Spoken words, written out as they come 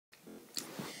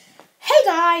Hey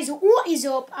guys, what is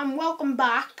up and welcome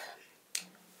back.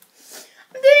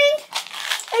 I'm doing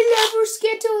another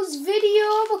Skittles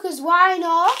video because why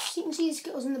not? You can see the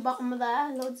Skittles in the bottom of there,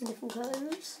 loads of different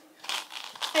colours.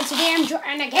 And today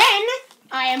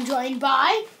I am joined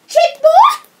by Jake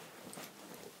Boy.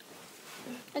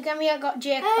 Again we have got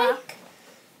Jake back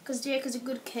because Jake is a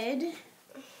good kid.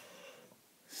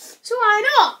 So why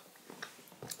not?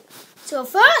 So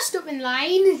first up in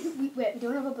line, wait, we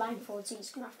don't have a blindfold, so you're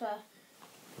just going to have to...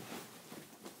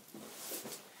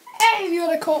 Hey, you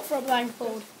got a coat for a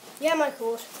blindfold. Yeah, my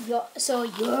coat. So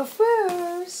you're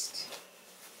first.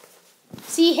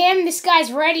 See him? This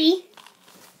guy's ready.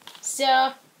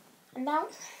 So, and now...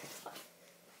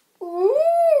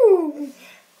 Ooh!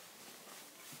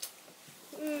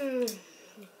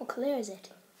 What colour is it?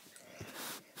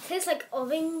 Tastes like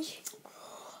orange.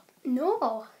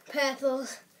 No. Purple.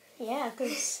 Yeah,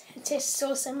 because it tastes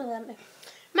so similar.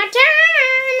 My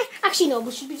turn! Actually, no,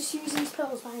 we should be just using these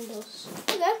pearls behind us.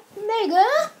 Okay. There you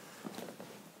go.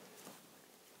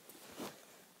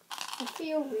 I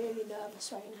feel really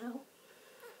nervous right now.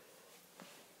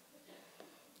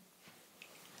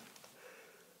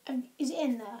 Is it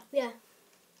in there? Yeah.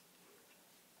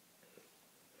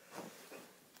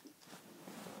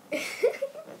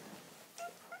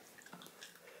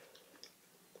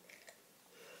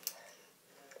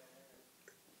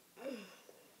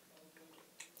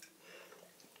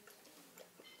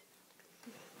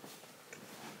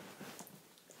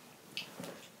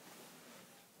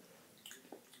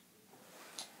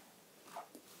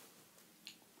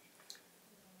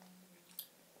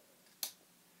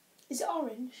 Is it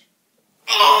orange?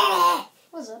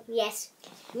 Was it? Yes.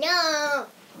 No.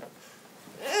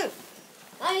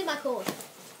 I need my coat.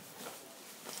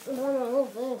 I don't know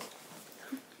this.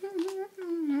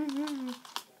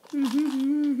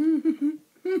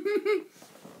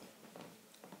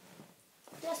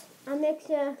 Yes, I'll make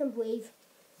sure I can breathe.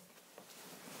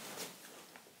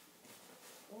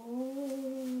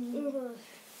 Oh.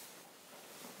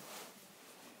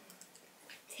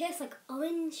 Tastes like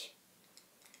orange.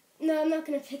 No, I'm not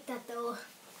going to pick that though.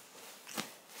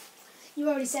 You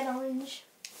already said orange.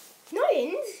 No, I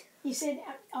didn't. You said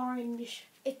orange.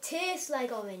 It tastes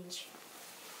like orange.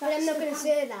 But I'm not going to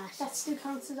say that. That still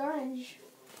counts as orange.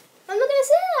 I'm not going to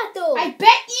say that though. I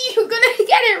bet you're going to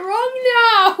get it wrong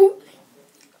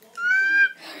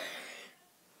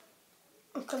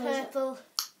now. Purple.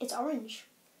 It's orange.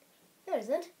 No, it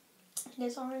isn't. It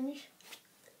is orange.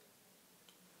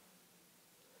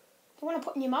 The one I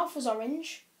put in your mouth was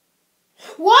orange.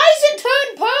 Why is it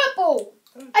turned purple?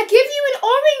 I give you an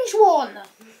orange one.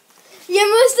 You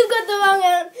must have got the wrong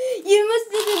one. You must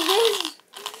have done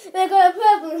this. They got a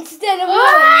purple instead of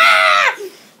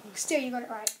orange. Still, you got it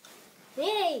right.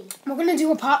 Yay. We're going to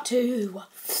do a part 2.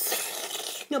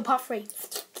 No, part 3.